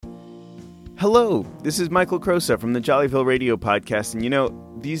Hello, this is Michael Crosa from the Jollyville Radio Podcast,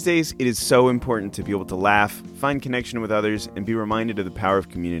 and these days it is so important to be able to laugh, find connection with others, and be reminded of the power of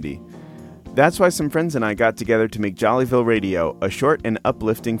community. That's why some friends and I got together to make Jollyville Radio, a short and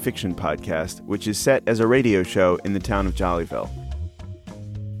uplifting fiction podcast, which is set as a radio show in the town of Jollyville.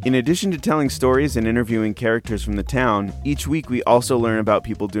 In addition to telling stories and interviewing characters from the town, each week we also learn about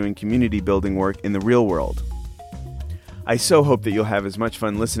people doing community building work in the real world. I so hope that you'll have as much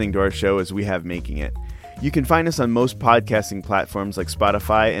fun listening to our show as we have making it. You can find us on most podcasting platforms like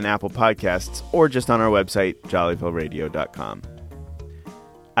Spotify and Apple Podcasts, or just on our website, jollyvilleradio.com.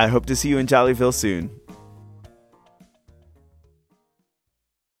 I hope to see you in Jollyville soon.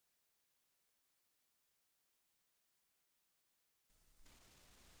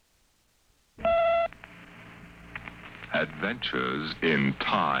 Adventures in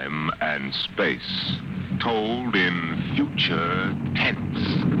time and space, told in future tense.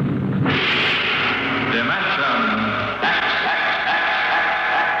 Dimension X.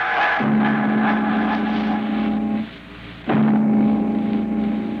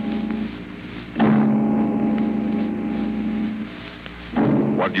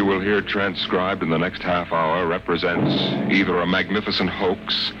 What you will hear transcribed in the next half hour represents either a magnificent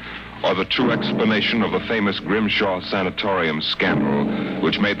hoax or the true explanation of the famous Grimshaw Sanatorium scandal,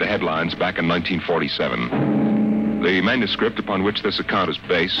 which made the headlines back in 1947. The manuscript upon which this account is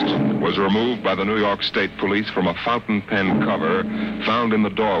based was removed by the New York State Police from a fountain pen cover found in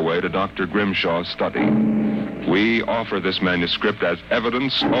the doorway to Dr. Grimshaw's study. We offer this manuscript as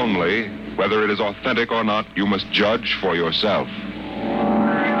evidence only. Whether it is authentic or not, you must judge for yourself.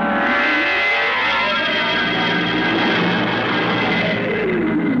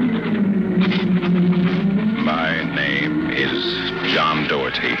 John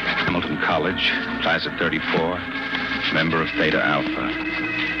Doherty, Hamilton College, class of 34, member of Theta Alpha.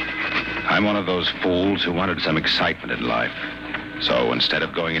 I'm one of those fools who wanted some excitement in life. So instead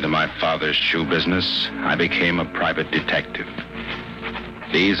of going into my father's shoe business, I became a private detective.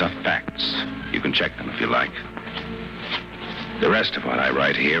 These are facts. You can check them if you like. The rest of what I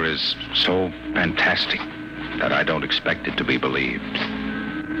write here is so fantastic that I don't expect it to be believed.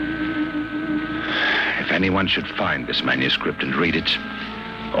 If anyone should find this manuscript and read it,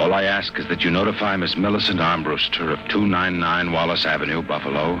 all I ask is that you notify Miss Millicent Armbruster of 299 Wallace Avenue,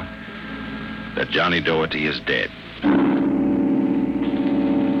 Buffalo, that Johnny Doherty is dead.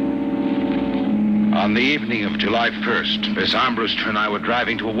 On the evening of July 1st, Miss Armbruster and I were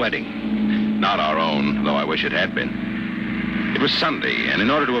driving to a wedding. Not our own, though I wish it had been. It was Sunday, and in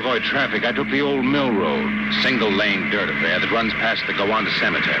order to avoid traffic, I took the old Mill Road, single-lane dirt affair that runs past the Gowanda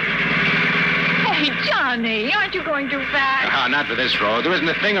Cemetery. Hey, Johnny, aren't you going too fast? Not for this road. There isn't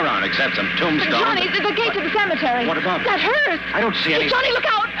a thing around except some tombstones. Johnny, the gate to the cemetery. What about it? That hearse. I don't see any... Hey, Johnny, look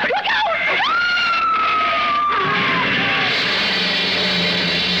out! Look out!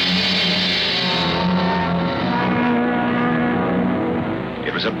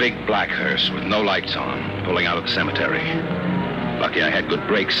 It was a big black hearse with no lights on, pulling out of the cemetery. Lucky I had good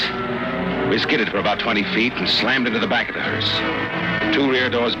brakes. We skidded for about 20 feet and slammed into the back of the hearse. The two rear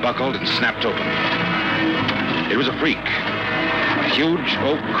doors buckled and snapped open. It was a freak. A huge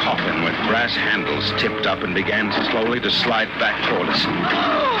oak coffin with brass handles tipped up and began slowly to slide back toward us.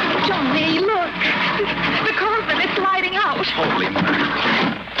 Oh, Johnny, look. The coffin is sliding out. Holy mackerel.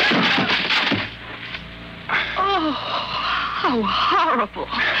 Oh, how horrible.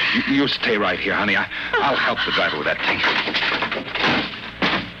 You stay right here, honey. I'll help the driver with that thing.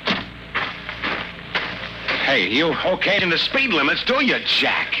 Hey, you okayed in the speed limits, do you,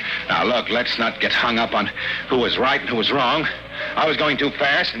 Jack? Now, look, let's not get hung up on who was right and who was wrong. I was going too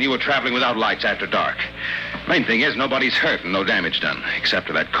fast, and you were traveling without lights after dark. Main thing is nobody's hurt and no damage done, except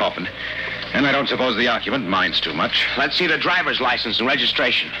for that coffin. And I don't suppose the occupant minds too much. Let's see the driver's license and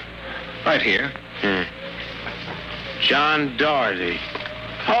registration. Right here. John Doherty.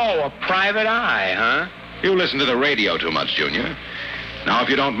 Oh, a private eye, huh? You listen to the radio too much, Junior. Now, if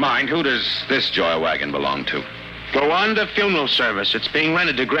you don't mind, who does this joy wagon belong to? Gowanda Funeral Service. It's being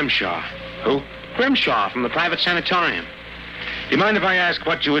rented to Grimshaw. Who? Grimshaw from the private sanatorium. Do you mind if I ask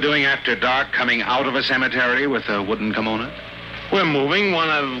what you were doing after dark, coming out of a cemetery with a wooden kimono? We're moving one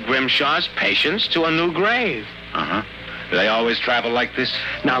of Grimshaw's patients to a new grave. Uh-huh. Do they always travel like this?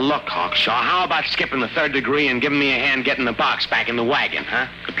 Now, look, Hawkshaw, how about skipping the third degree and giving me a hand getting the box back in the wagon, huh?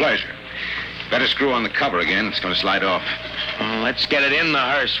 With pleasure. Better screw on the cover again. It's going to slide off. Let's get it in the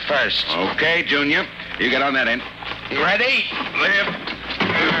hearse first. Okay, Junior. You get on that end. Ready? Lift.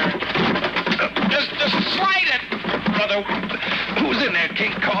 Just slide it, brother. Who's in there,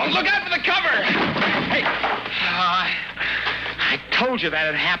 King Kong? Look out for the cover. Hey. I told you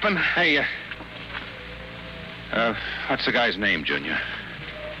that'd happen. Hey, What's the guy's name, Junior?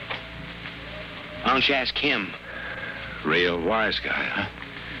 Why don't you ask him? Real wise guy, huh?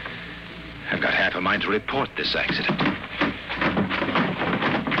 I've got half a mind to report this accident.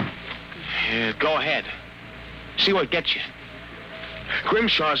 Go ahead. See what gets you.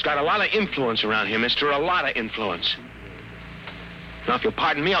 Grimshaw's got a lot of influence around here, mister. A lot of influence. Now, if you'll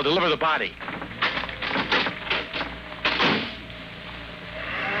pardon me, I'll deliver the body.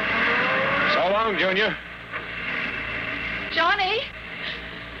 So long, Junior. Johnny?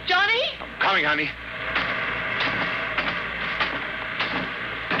 Johnny? Coming, honey.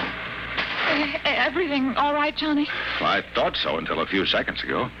 Everything all right, Johnny? Well, I thought so until a few seconds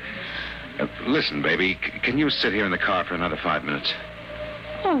ago. Listen, baby, can you sit here in the car for another 5 minutes?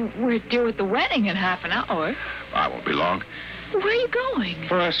 Oh, we're due at the wedding in half an hour. I won't be long. Where are you going?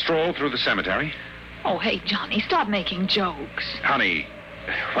 For a stroll through the cemetery. Oh, hey, Johnny, stop making jokes. Honey,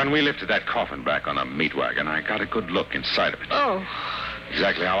 when we lifted that coffin back on a meat wagon, I got a good look inside of it. Oh.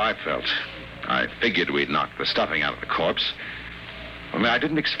 Exactly how I felt. I figured we'd knocked the stuffing out of the corpse. Only I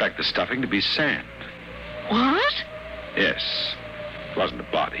didn't expect the stuffing to be sand. What? Yes. It wasn't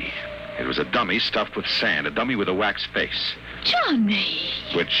a body. It was a dummy stuffed with sand, a dummy with a wax face. Johnny.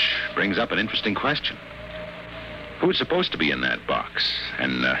 Which brings up an interesting question. Who's supposed to be in that box?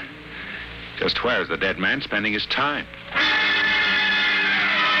 And just where's the dead man spending his time?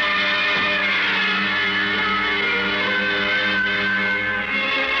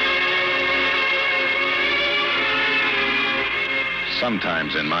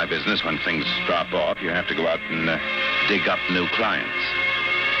 Sometimes in my business, when things drop off, you have to go out and dig up new clients.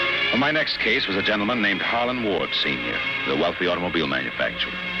 Well, my next case was a gentleman named Harlan Ward, Sr., the wealthy automobile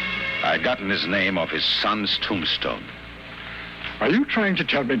manufacturer. I'd gotten his name off his son's tombstone. Are you trying to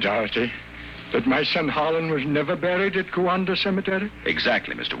tell me, Dorothy, that my son Harlan was never buried at Gowanda Cemetery?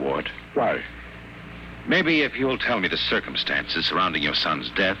 Exactly, Mr. Ward. Why? Maybe if you'll tell me the circumstances surrounding your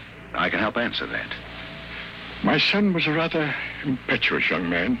son's death, I can help answer that. My son was a rather impetuous young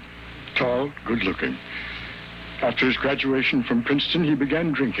man, tall, good-looking. After his graduation from Princeton, he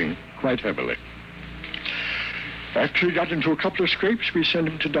began drinking quite heavily. After he got into a couple of scrapes, we sent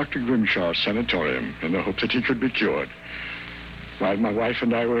him to Dr. Grimshaw's sanatorium in the hope that he could be cured. While my wife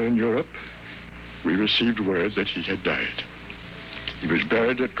and I were in Europe, we received word that he had died. He was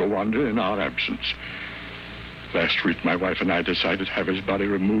buried at Gowanda in our absence. Last week, my wife and I decided to have his body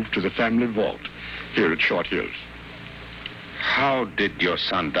removed to the family vault here at Short Hills. How did your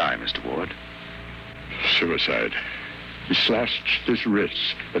son die, Mr. Ward? Suicide. He slashed his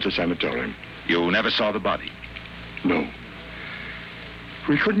wrists at the sanatorium. You never saw the body? No.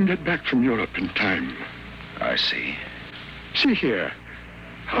 We couldn't get back from Europe in time. I see. See here.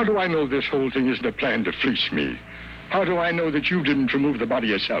 How do I know this whole thing isn't a plan to fleece me? How do I know that you didn't remove the body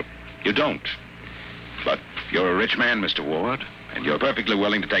yourself? You don't. But you're a rich man, Mr. Ward, and you're perfectly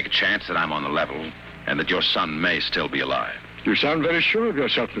willing to take a chance that I'm on the level and that your son may still be alive. You sound very sure of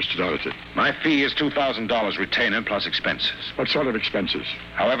yourself, Mr. Dorothy. My fee is $2,000 retainer plus expenses. What sort of expenses?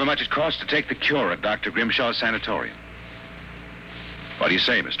 However much it costs to take the cure at Dr. Grimshaw's sanatorium. What do you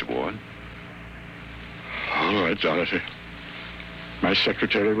say, Mr. Ward? All right, Dorothy. My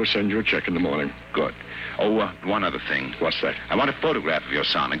secretary will send you a check in the morning. Good. Oh, one other thing. What's that? I want a photograph of your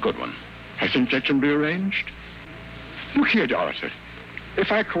son, a good one. I think that can be arranged. Look here, Dorothy.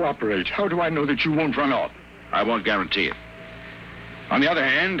 If I cooperate, how do I know that you won't run off? I won't guarantee it. On the other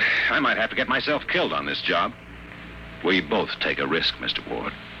hand, I might have to get myself killed on this job. We both take a risk, Mr.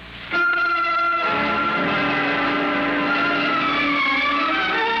 Ward.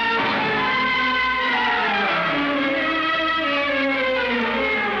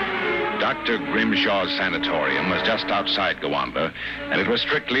 Dr. Grimshaw's sanatorium was just outside Gowanda, and it was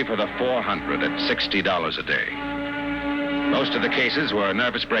strictly for the 400 at $60 a day. Most of the cases were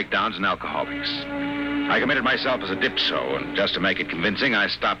nervous breakdowns and alcoholics. I committed myself as a dipso, and just to make it convincing, I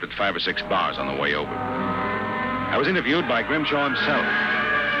stopped at 5 or 6 bars on the way over. I was interviewed by Grimshaw himself,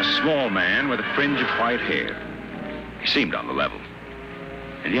 a small man with a fringe of white hair. He seemed on the level.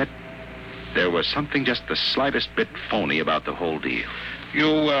 And yet, there was something just the slightest bit phony about the whole deal. You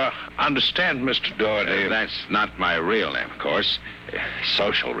understand, Mr. Doherty. That's not my real name, of course.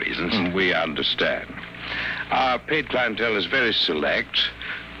 Social reasons. We understand. Our paid clientele is very select.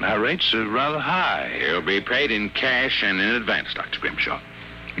 Our rates are rather high. You'll be paid in cash and in advance, Dr. Grimshaw.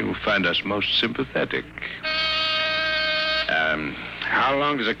 You find us most sympathetic. How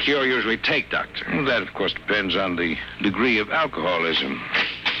long does a cure usually take, Doctor? Well, that, of course, depends on the degree of alcoholism.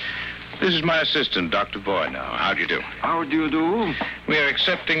 This is my assistant, Dr. Voynow. How do you do? How do you do? We are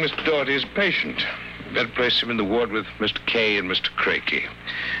accepting Mr. Doherty as a patient. Better place him in the ward with Mr. Kay and Mr. Crakey.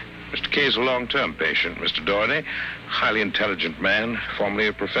 Mr. Kay's a long-term patient, Mr. Doherty. Highly intelligent man, formerly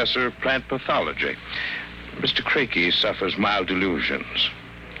a professor of plant pathology. Mr. Crakey suffers mild delusions.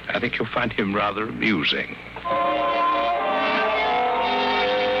 I think you'll find him rather amusing.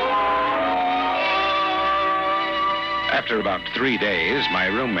 After about 3 days, my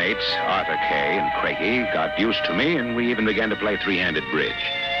roommates, Arthur Kay and Crakey, got used to me, and we even began to play three-handed bridge.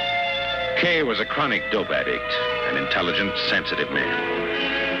 Kay was a chronic dope addict, an intelligent, sensitive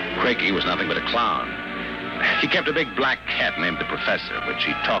man. Crakey was nothing but a clown. He kept a big black cat named the Professor, which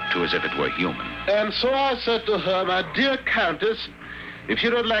he talked to as if it were human. And so I said to her, my dear Countess, if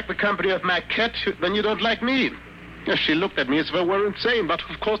you don't like the company of my cat, then you don't like me. She looked at me as if I were insane, but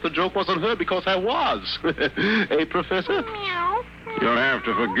of course the joke was on her because I was. Eh, Professor? Meow. You'll have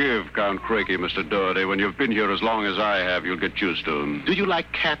to forgive Count Crakey, Mr. Doherty. When you've been here as long as I have, you'll get used to him. Do you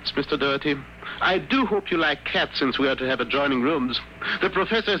like cats, Mr. Doherty? I do hope you like cats, since we are to have adjoining rooms. The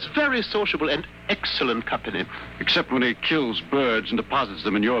Professor is very sociable and excellent company. Except when he kills birds and deposits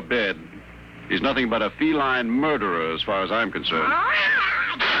them in your bed. He's nothing but a feline murderer as far as I'm concerned.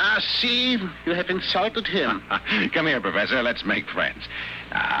 See, you have insulted him. Come here, Professor. Let's make friends.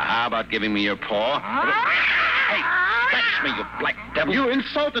 How about giving me your paw? Hey, fetch me, you black devil. You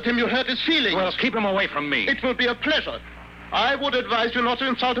insulted him. You hurt his feelings. Well, keep him away from me. It will be a pleasure. I would advise you not to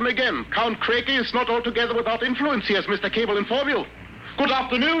insult him again. Count Crakey is not altogether without influence, as Mr. Kay will inform you. Good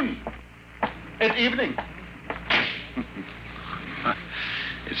afternoon. And evening.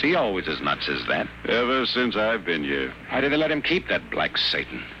 Is he always as nuts as that? Ever since I've been here. Why did they let him keep that black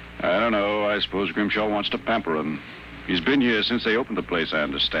Satan? I don't know. I suppose Grimshaw wants to pamper him. He's been here since they opened the place, I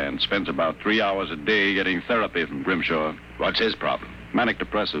understand. Spends about 3 hours a day getting therapy from Grimshaw. What's his problem? Manic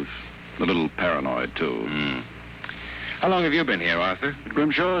depressive. A little paranoid, too. How long have you been here, Arthur? At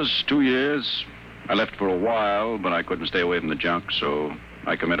Grimshaw's 2 years. I left for a while, but I couldn't stay away from the junk, so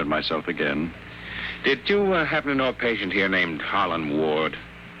I committed myself again. Did you happen to know a patient here named Harlan Ward?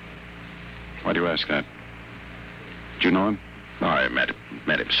 Why do you ask that? Do you know him? Oh, I met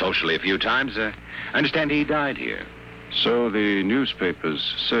him socially a few times. I understand he died here. So the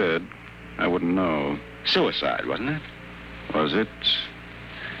newspapers said. I wouldn't know. Suicide, wasn't it? Was it?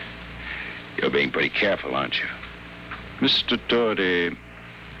 You're being pretty careful, aren't you? Mr. Doherty,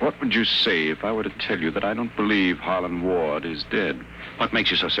 what would you say if I were to tell you that I don't believe Harlan Ward is dead? What makes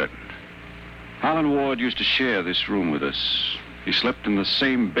you so certain? Harlan Ward used to share this room with us. He slept in the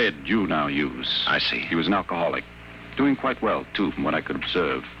same bed you now use. I see. He was an alcoholic. Doing quite well, too, from what I could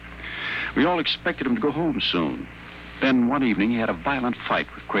observe. We all expected him to go home soon. Then one evening he had a violent fight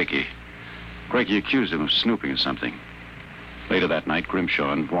with Crakey. Crakey accused him of snooping or something. Later that night,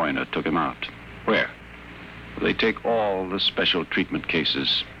 Grimshaw and Voyner took him out. Where? They take all the special treatment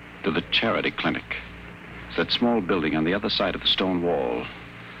cases to the charity clinic. It's that small building on the other side of the stone wall.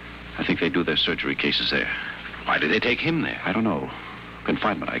 I think they do their surgery cases there. Why did they take him there? I don't know.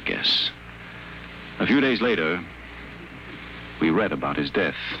 Confinement, I guess. A few days later, we read about his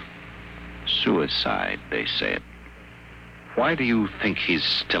death. Suicide, they said. Why do you think he's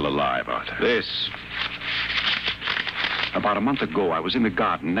still alive, Arthur? This. About a month ago, I was in the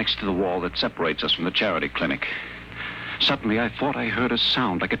garden next to the wall that separates us from the charity clinic. Suddenly, I thought I heard a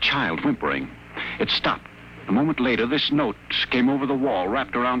sound like a child whimpering. It stopped. A moment later, this note came over the wall,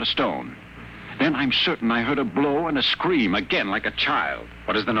 wrapped around a stone. Then I'm certain I heard a blow and a scream, again like a child.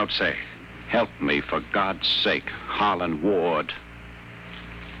 What does the note say? Help me, for God's sake, Harlan Ward.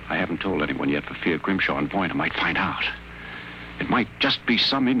 I haven't told anyone yet for fear Grimshaw and Voyner might find out. It might just be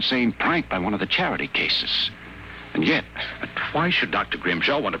some insane prank by one of the charity cases. And yet... But why should Dr.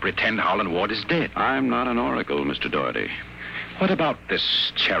 Grimshaw want to pretend Harlan Ward is dead? I'm not an oracle, Mr. Doherty. What about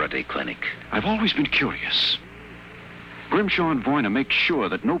this charity clinic? I've always been curious. Grimshaw and Voyner make sure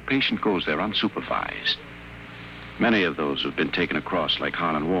that no patient goes there unsupervised. Many of those who've been taken across, like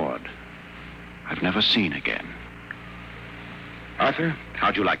Harlan Ward, I've never seen again. Arthur,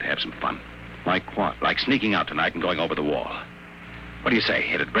 how'd you like to have some fun? Like what? Like sneaking out tonight and going over the wall. What do you say?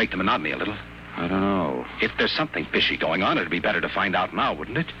 It'd break the monotony a little. I don't know. If there's something fishy going on, it'd be better to find out now,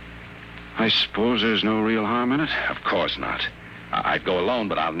 wouldn't it? I suppose there's no real harm in it. Of course not. I'd go alone,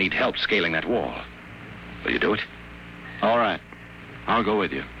 but I'll need help scaling that wall. Will you do it? All right. I'll go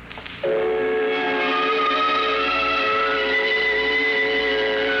with you.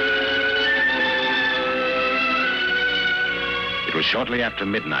 It was shortly after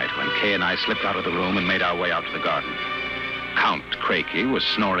midnight when Kay and I slipped out of the room and made our way out to the garden. Count Crakey was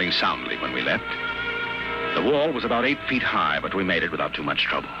snoring soundly when we left. The wall was about 8 feet high, but we made it without too much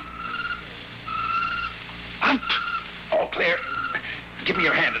trouble. Out! All clear. Give me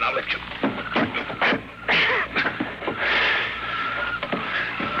your hand and I'll lift you.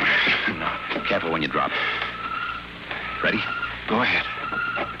 Careful when you drop. Ready? Go ahead.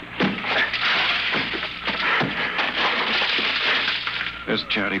 There's a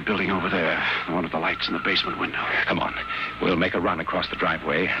charity building over there. One of the lights in the basement window. Come on. We'll make a run across the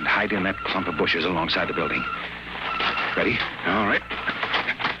driveway and hide in that clump of bushes alongside the building. Ready? All right.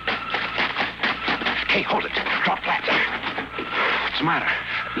 Hey, hold it. Drop flat. What's the matter?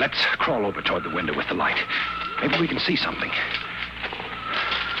 Let's crawl over toward the window with the light. Maybe we can see something.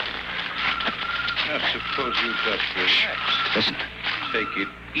 Now, suppose you just relax. Listen. Take it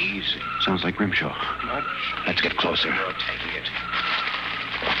easy. Sounds like Grimshaw. Much. Let's get closer. You're taking it.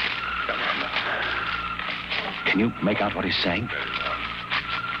 Come on now. Can you make out what he's saying?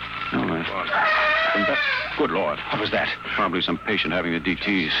 No, good Lord. What was that? Probably some patient having the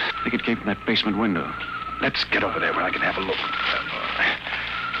DTs. I think it came from that basement window. Let's get over there where I can have a look.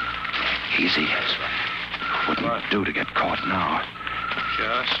 Easy. Wouldn't do to get caught now.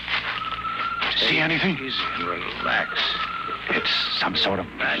 Just See anything? easy and relax. It's some sort of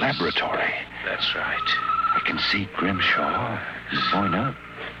laboratory. That's right. I can see Grimshaw, Zoyna,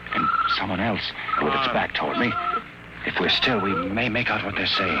 and someone else with its back toward me. If we're still, we may make out what they're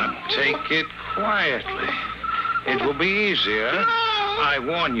saying. Take it quietly. It will be easier. I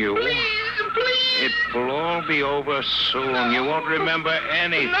warn you. Please. It will all be over soon. You won't remember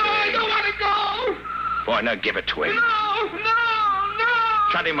anything. No, I don't want to go. Boy, now give it to him. No.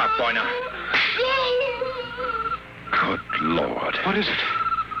 Shut him up, boy, now. Good Lord. What is it?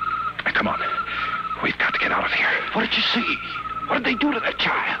 Come on. We've got to get out of here. What did you see? What did they do to that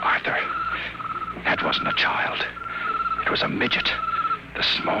child? Arthur, that wasn't a child. It was a midget. The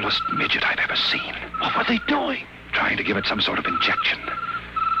smallest midget I've ever seen. What were they doing? Trying to give it some sort of injection.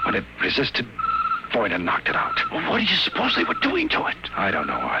 When it resisted, Boyna knocked it out. Well, what do you suppose they were doing to it? I don't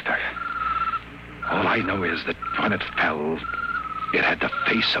know, Arthur. All I know is that when it fell, it had the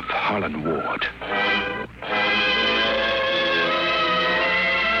face of Harlan Ward.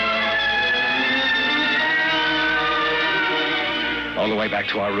 All the way back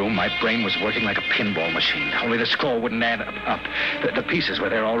to our room, my brain was working like a pinball machine. Only the score wouldn't add up. The pieces were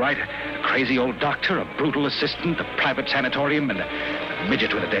there all right. A crazy old doctor, a brutal assistant, a private sanatorium, and a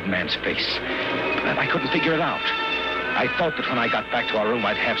midget with a dead man's face. But I couldn't figure it out. I thought that when I got back to our room,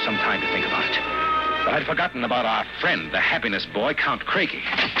 I'd have some time to think about it. But I'd forgotten about our friend, the happiness boy, Count Craigie.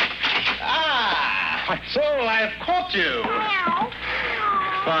 Ah, so I've caught you.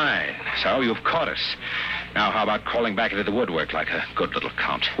 Fine. So you've caught us. Now, how about crawling back into the woodwork like a good little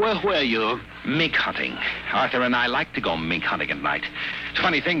count? Where were you? Mink hunting. Arthur and I like to go mink hunting at night. It's a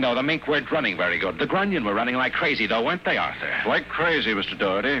funny thing, though. The mink weren't running very good. The grunion were running like crazy, though, weren't they, Arthur? Like crazy, Mr.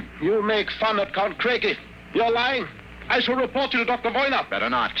 Doherty. You make fun of Count Craigie. You're lying. I shall report you to Dr. Voyna. Better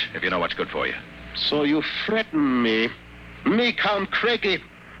not, if you know what's good for you. So you threaten me. Me, Count Craigie,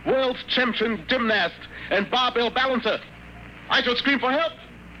 world champion gymnast and barbell balancer. I shall scream for help.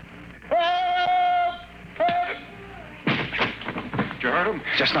 Help! Help! You heard him?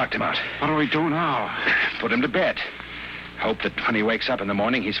 Just knocked him out. What do we do now? Put him to bed. Hope that when he wakes up in the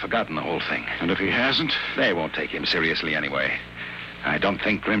morning, he's forgotten the whole thing. And if he hasn't? They won't take him seriously anyway. I don't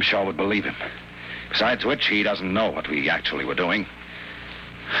think Grimshaw would believe him. Besides which, he doesn't know what we actually were doing.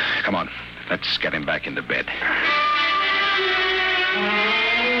 Come on, let's get him back into bed.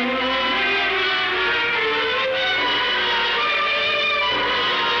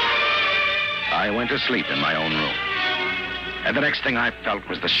 I went to sleep in my own room. And the next thing I felt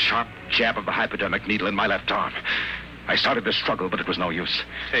was the sharp jab of the hypodermic needle in my left arm. I started to struggle, but it was no use.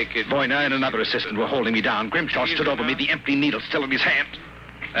 Take it. Voyna and another assistant were holding me down. Grimshaw stood over me, the empty needle still in his hand.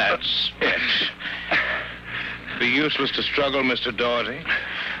 That's it. Be useless to struggle, Mr. Doherty.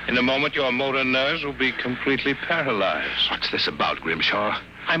 In a moment, your motor nerves will be completely paralyzed. What's this about, Grimshaw?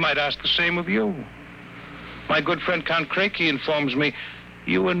 I might ask the same of you. My good friend Count Craigie informs me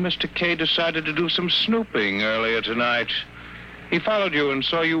you and Mr. K decided to do some snooping earlier tonight. He followed you and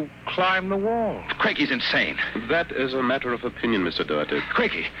saw you climb the wall. Craigie's insane. That is a matter of opinion, Mr. Doherty.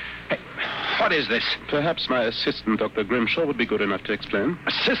 Craigie, hey, what is this? Perhaps my assistant, Dr. Grimshaw, would be good enough to explain.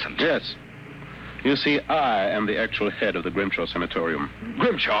 Assistant? Yes. You see, I am the actual head of the Grimshaw Sanatorium.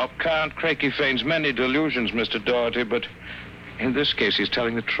 Grimshaw? Count Craigie feigns many delusions, Mr. Doherty, but in this case, he's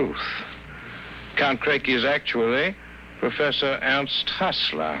telling the truth. Count Craigie is actually Professor Ernst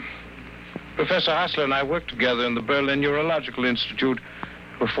Hassler. Professor Hassler and I worked together in the Berlin Neurological Institute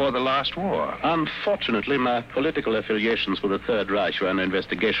before the last war. Unfortunately, my political affiliations with the Third Reich were under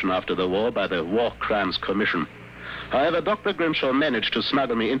investigation after the war by the War Crimes Commission. However, Dr. Grimshaw managed to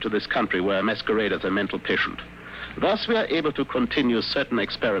smuggle me into this country where I masquerade as a mental patient. Thus, we are able to continue certain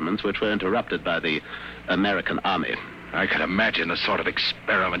experiments which were interrupted by the American army. I can imagine the sort of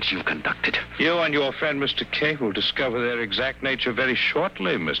experiments you've conducted. You and your friend, Mr. Kay, will discover their exact nature very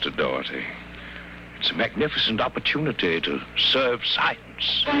shortly, Mr. Doherty. It's a magnificent opportunity to serve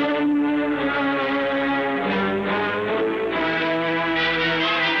science.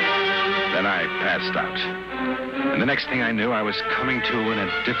 Then I passed out. And the next thing I knew, I was coming to in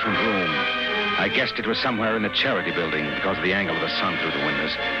a different room. I guessed it was somewhere in the charity building because of the angle of the sun through the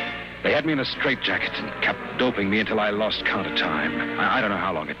windows. They had me in a straitjacket and kept doping me until I lost count of time. I don't know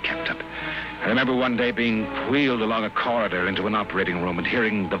how long it kept up. I remember one day being wheeled along a corridor into an operating room and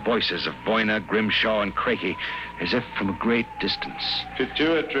hearing the voices of Boyner, Grimshaw, and Crakey as if from a great distance.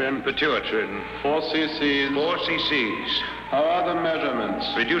 Pituitrin. 4 cc's. 4 cc's. How are the measurements?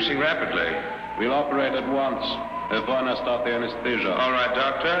 Reducing rapidly. We'll operate at once. Boyner, start the anesthesia. All right,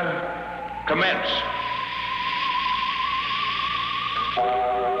 Doctor. Commence.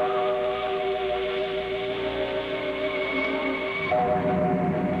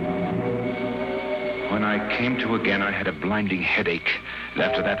 When I came to again, I had a blinding headache. And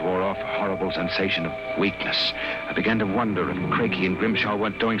after that wore off, a horrible sensation of weakness. I began to wonder if Crakey and Grimshaw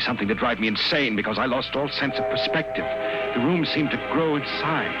weren't doing something to drive me insane because I lost all sense of perspective. The room seemed to grow in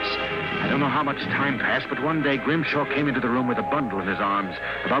size. I don't know how much time passed, but one day Grimshaw came into the room with a bundle in his arms,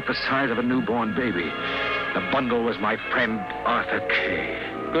 about the size of a newborn baby. The bundle was my friend Arthur Kay.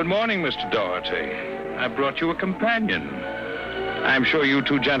 Good morning, Mr. Doherty. I brought you a companion. I'm sure you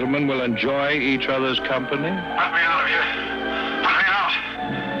two gentlemen will enjoy each other's company. Let me out of here. Let me out.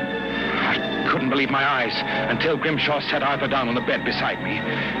 I couldn't believe my eyes until Grimshaw set Arthur down on the bed beside me.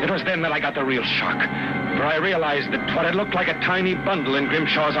 It was then that I got the real shock, for I realized that what had looked like a tiny bundle in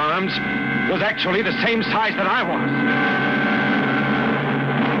Grimshaw's arms was actually the same size that I was.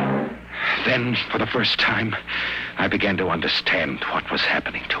 Then, for the first time, I began to understand what was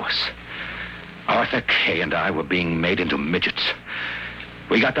happening to us. Arthur Kay and I were being made into midgets.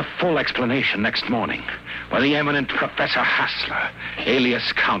 We got the full explanation next morning when the eminent Professor Hassler,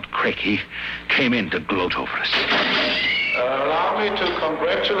 alias Count Crakey, came in to gloat over us. Allow me to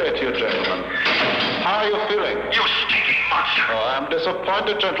congratulate you, gentlemen. How are you feeling? You stinking monster. Oh, I'm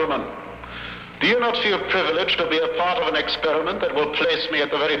disappointed, gentlemen. Do you not feel privileged to be a part of an experiment that will place me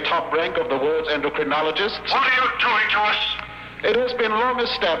at the very top rank of the world's endocrinologists? What are you doing to us? It has been long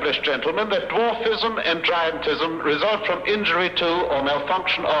established, gentlemen, that dwarfism and giantism result from injury to or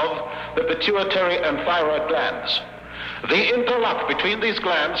malfunction of the pituitary and thyroid glands. The interlock between these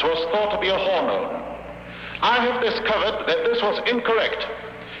glands was thought to be a hormone. I have discovered that this was incorrect.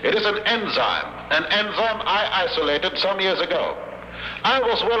 It is an enzyme I isolated some years ago. I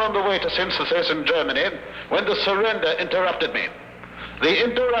was well on the way to synthesis in Germany when the surrender interrupted me. The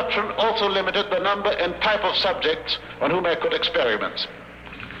interruption also limited the number and type of subjects on whom I could experiment.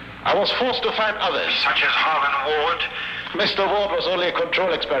 I was forced to find others. Such as Harlan Ward? Mr. Ward was only a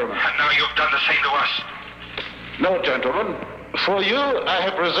control experiment. And now you've done the same to us. No, gentlemen. For you, I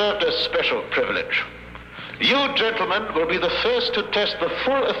have reserved a special privilege. You, gentlemen, will be the first to test the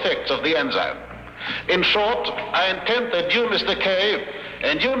full effects of the enzyme. In short, I intend that you, Mr. Kay,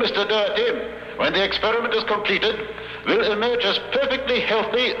 and you, Mr. Doherty, when the experiment is completed, will emerge as perfectly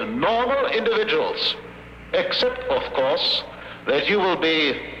healthy, normal individuals. Except, of course, that you will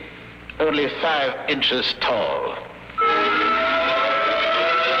be only 5 inches tall.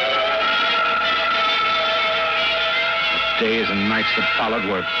 The days and nights that followed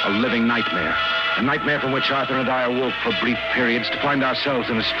were a living nightmare. A nightmare from which Arthur and I awoke for brief periods to find ourselves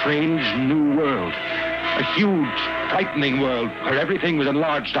in a strange new world. A huge, frightening world where everything was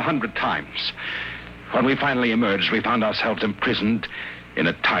enlarged 100 times. When we finally emerged, we found ourselves imprisoned in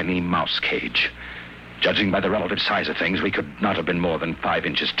a tiny mouse cage. Judging by the relative size of things, we could not have been more than 5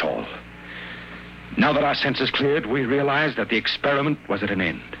 inches tall. Now that our senses cleared, we realized that the experiment was at an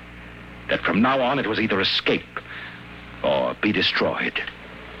end. That from now on, it was either escape or be destroyed.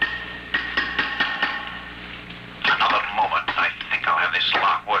 Another moment, I think I'll have this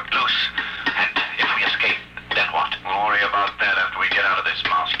lock worked loose. And if we escape, then what? We'll worry about that after we get out of this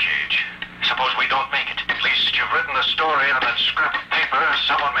mouse cage. Suppose we don't make it. At least you've written the story on that scrap of paper.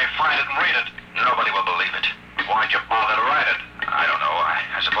 Someone may find it and read it. Nobody will believe it. Why'd you bother to write it? I don't know.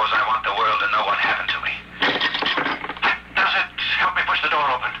 I suppose I want the world to know what happened to me. Does it help me push the door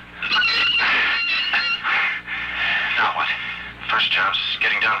open? Now what? First job's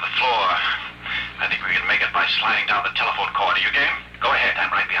getting down to the floor. I think we can make it by sliding down the telephone cord. Are you game? Go ahead.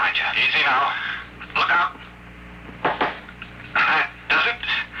 I'm right behind you. Easy now. Look out. That does it.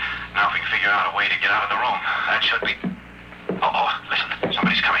 Now if we can figure out a way to get out of the room, that should be... Oh, listen.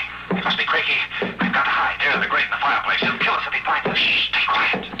 Somebody's coming. It must be Crakey. We've got to hide. There, the grate in the fireplace. He'll kill us if he finds us. Shh, stay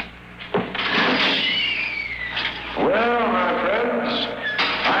quiet. Well,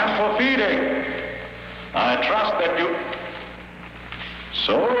 for feeding. I trust that you...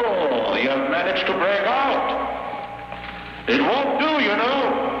 So, you have managed to break out. It won't do, you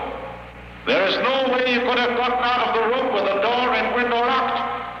know. There is no way you could have gotten out of the room with the door and window locked.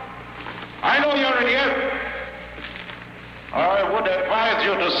 I know you're in here. I would advise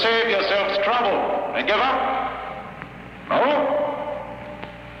you to save yourselves trouble and give up. No?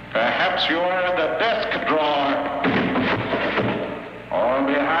 Perhaps you are in the desk drawer. Or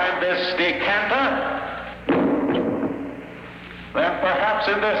behind this decanter. Then perhaps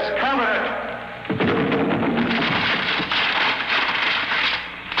in this cabinet.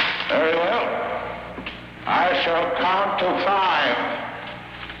 Very well. I shall count to 5.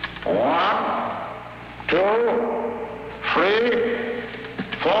 1, 2, 3,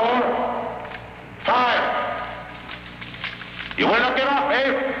 4, 5. You will not get up,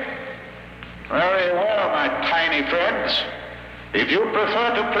 eh? Very well, my tiny friends. If you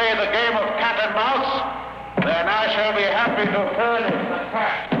prefer to play the game of cat and mouse, then I shall be happy to furnish the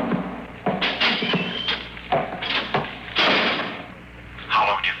cat. How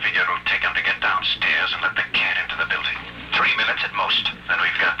long do you figure it'll take him to get downstairs and let the cat into the building? 3 minutes at most. Then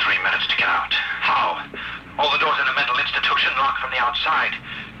we've got 3 minutes to get out. How? All the doors in a mental institution locked from the outside.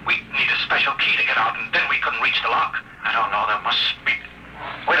 We need a special key to get out, and then we couldn't reach the lock. I don't know. There must be...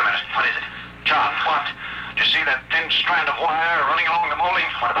 Wait a minute. What is it? John, what? Do you see that thin strand of wire running along the molding?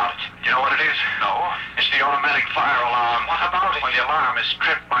 What about it? Do you know what it is? No. It's the automatic fire alarm. What about it? When the alarm is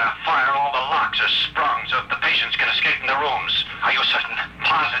tripped by a fire, all the locks are sprung so that the patients can escape in the rooms. Are you certain?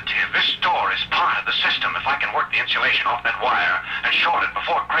 Positive. This door is part of the system. If I can work the insulation off that wire and short it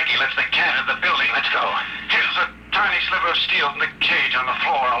before Craigie lets the cat in the building, let's go. Here's a tiny sliver of steel from the cage on the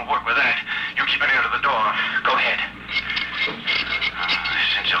floor. I'll work with that. You keep an ear to the door. Go ahead.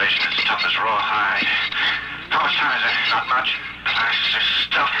 This insulation is tough as rawhide. How much time is there? Not much. There's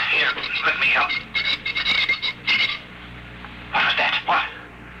stuff here. Let me help. What was that? What?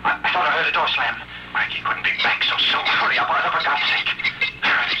 I thought I heard the door slam. Mikey couldn't be back so soon. Hurry up, Arthur, for God's sake.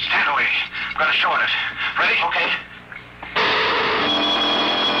 Stand away. I'm going to short it. Ready? Okay.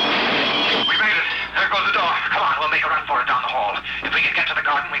 We made it. There goes the door. Come on, we'll make a run for it down the hall. If we can get to the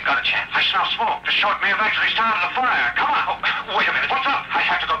garden, we've got a chance. I smell smoke. The short may have actually started a fire. Come on. Oh, wait a minute. What's up? I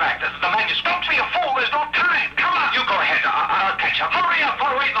have to go back. The manuscript. Don't be a fool. There's no time. Come on. You go ahead. I'll catch up. Hurry up.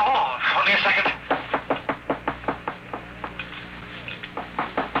 I'll wait in the hall. Only a second.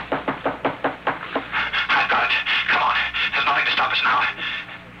 I've got it. Come on. There's nothing to stop us now.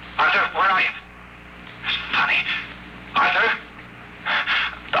 Arthur, where are you? It's funny. Arthur?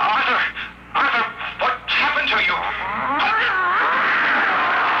 Arthur! Arthur, what's happened to you?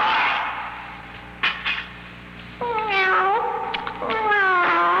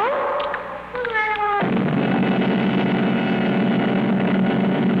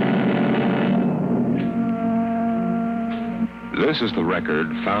 This is the record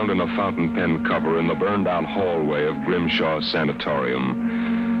found in a fountain pen cover in the burned-down hallway of Grimshaw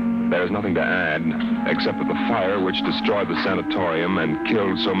Sanatorium. There is nothing to add, except that the fire which destroyed the sanatorium and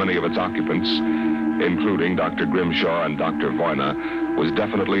killed so many of its occupants, including Dr. Grimshaw and Dr. Voyna, was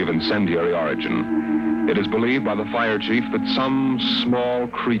definitely of incendiary origin. It is believed by the fire chief that some small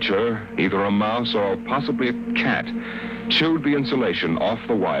creature, either a mouse or possibly a cat, chewed the insulation off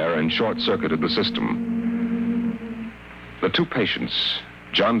the wire and short-circuited the system. The two patients,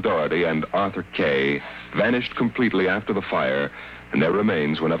 John Doherty and Arthur Kay, vanished completely after the fire, and their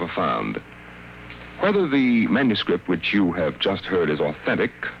remains were never found. Whether the manuscript which you have just heard is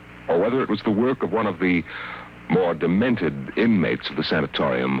authentic, or whether it was the work of one of the more demented inmates of the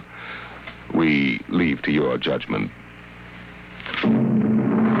sanatorium, we leave to your judgment.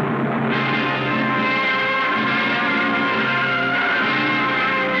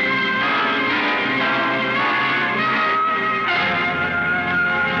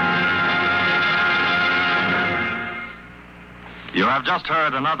 You have just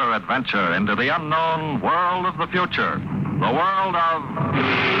heard another adventure into the unknown world of the future. The world of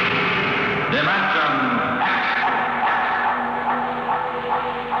Dimension X.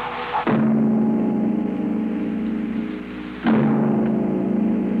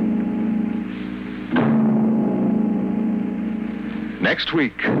 Next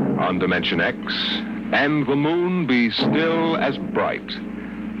week on Dimension X, and the moon be still as bright.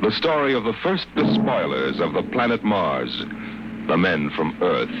 The story of the first despoilers of the planet Mars. The men from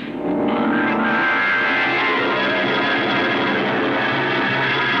Earth.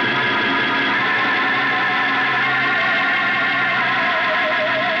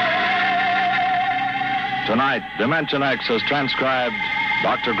 Tonight, Dimension X has transcribed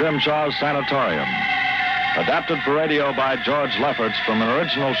Dr. Grimshaw's Sanatorium. Adapted for radio by George Lefferts from an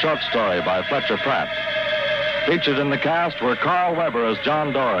original short story by Fletcher Pratt. Featured in the cast were Carl Weber as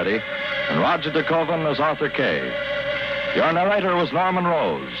John Doherty and Roger DeKoven as Arthur Kay. Your narrator was Norman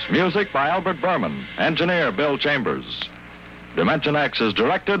Rose. Music by Albert Berman. Engineer Bill Chambers. Dimension X is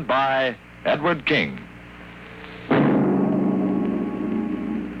directed by Edward King.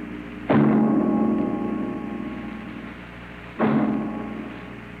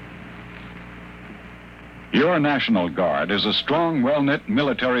 Your National Guard is a strong, well-knit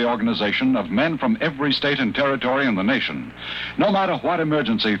military organization of men from every state and territory in the nation. No matter what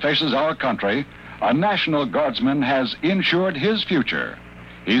emergency faces our country, a National Guardsman has insured his future.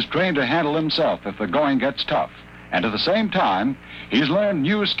 He's trained to handle himself if the going gets tough. And at the same time, he's learned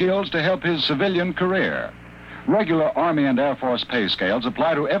new skills to help his civilian career. Regular Army and Air Force pay scales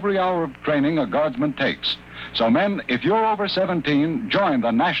apply to every hour of training a Guardsman takes. So, men, if you're over 17, join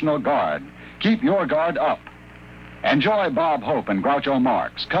the National Guard. Keep your guard up. Enjoy Bob Hope and Groucho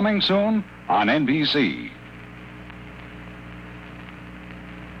Marx, coming soon on NBC.